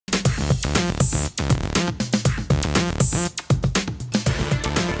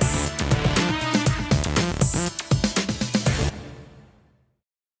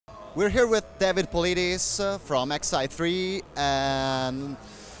We're here with David Politis from Xi3, and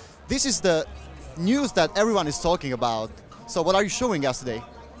this is the news that everyone is talking about. So what are you showing us today?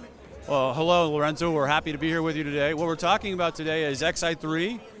 Well, hello Lorenzo, we're happy to be here with you today. What we're talking about today is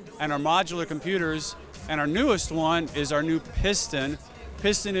Xi3 and our modular computers, and our newest one is our new Piston.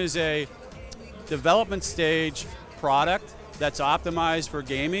 Piston is a development stage product that's optimized for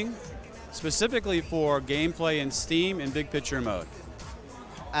gaming, specifically for gameplay in Steam and big picture mode.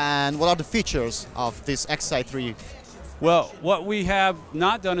 And what are the features of this Xi3? Well, what we have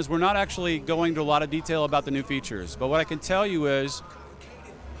not done is we're not actually going to a lot of detail about the new features, but what I can tell you is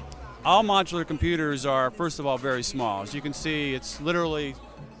all modular computers are, first of all, very small. As you can see, it's literally,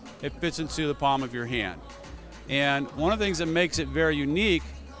 it fits into the palm of your hand. And one of the things that makes it very unique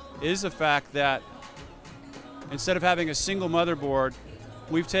is the fact that instead of having a single motherboard,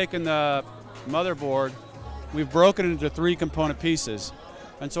 we've taken the motherboard, we've broken it into 3 component pieces.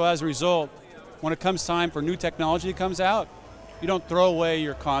 And so as a result, when it comes time for new technology that comes out, you don't throw away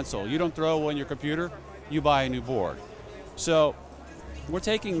your console, you don't throw away your computer, you buy a new board. So we're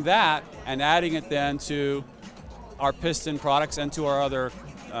taking that and adding it then to our Piston products and to our other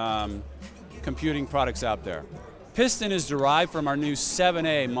computing products out there. Piston is derived from our new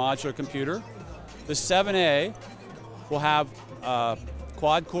 7A modular computer. The 7A will have a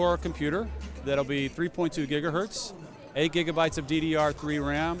quad-core computer that'll be 3.2 gigahertz, 8 gigabytes of DDR3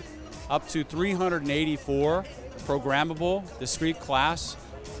 RAM, up to 384 programmable discrete class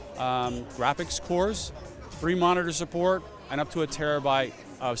graphics cores, 3 monitor support, and up to a terabyte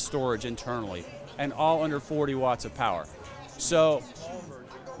of storage internally, and all under 40 watts of power. So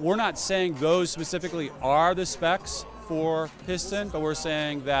we're not saying those specifically are the specs for Piston, but we're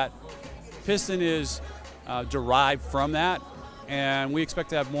saying that Piston is derived from that, and we expect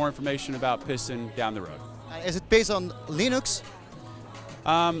to have more information about Piston down the road. Is it based on Linux?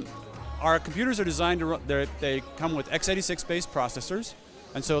 Our computers are designed to run, they come with x86 based processors,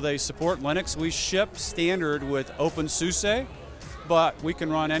 and so they support Linux. We ship standard with OpenSUSE, but we can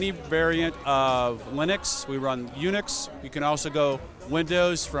run any variant of Linux. We run Unix. You can also go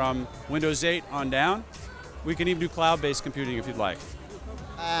Windows from Windows 8 on down. We can even do cloud-based computing if you'd like.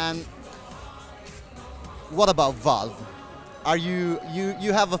 And what about Valve? Are you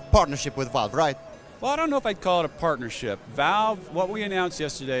have a partnership with Valve, right? Well, I don't know if I'd call it a partnership. Valve, what we announced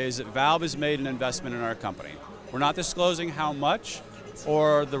yesterday is that Valve has made an investment in our company. We're not disclosing how much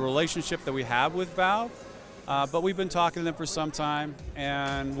or the relationship that we have with Valve, but we've been talking to them for some time,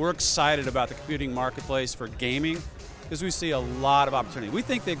 and we're excited about the computing marketplace for gaming because we see a lot of opportunity. We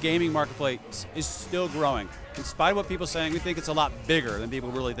think the gaming marketplace is still growing. In spite of what people are saying, we think it's a lot bigger than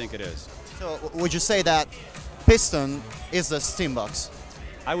people really think it is. So would you say that Piston is the Steambox?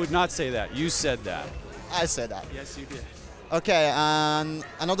 I would not say that. You said that. I said that. Yes, you did. Okay, and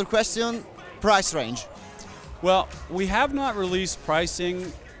another question, price range. Well, we have not released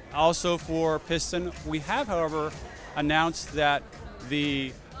pricing also for Piston. We have, however, announced that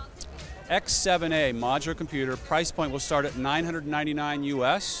the X7A modular computer price point will start at $999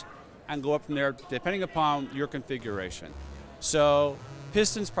 US and go up from there depending upon your configuration. So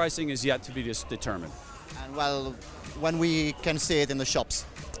Piston's pricing is yet to be determined. And well, when we can see it in the shops?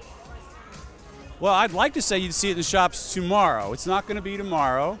 Well, I'd like to say you'd see it in the shops tomorrow. It's not going to be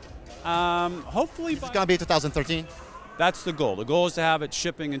tomorrow. Hopefully, it's going to be 2013. That's the goal. The goal is to have it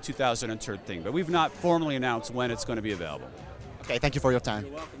shipping in 2013, but we've not formally announced when it's going to be available. Okay, thank you for your time.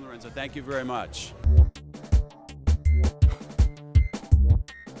 You're welcome, Lorenzo. Thank you very much.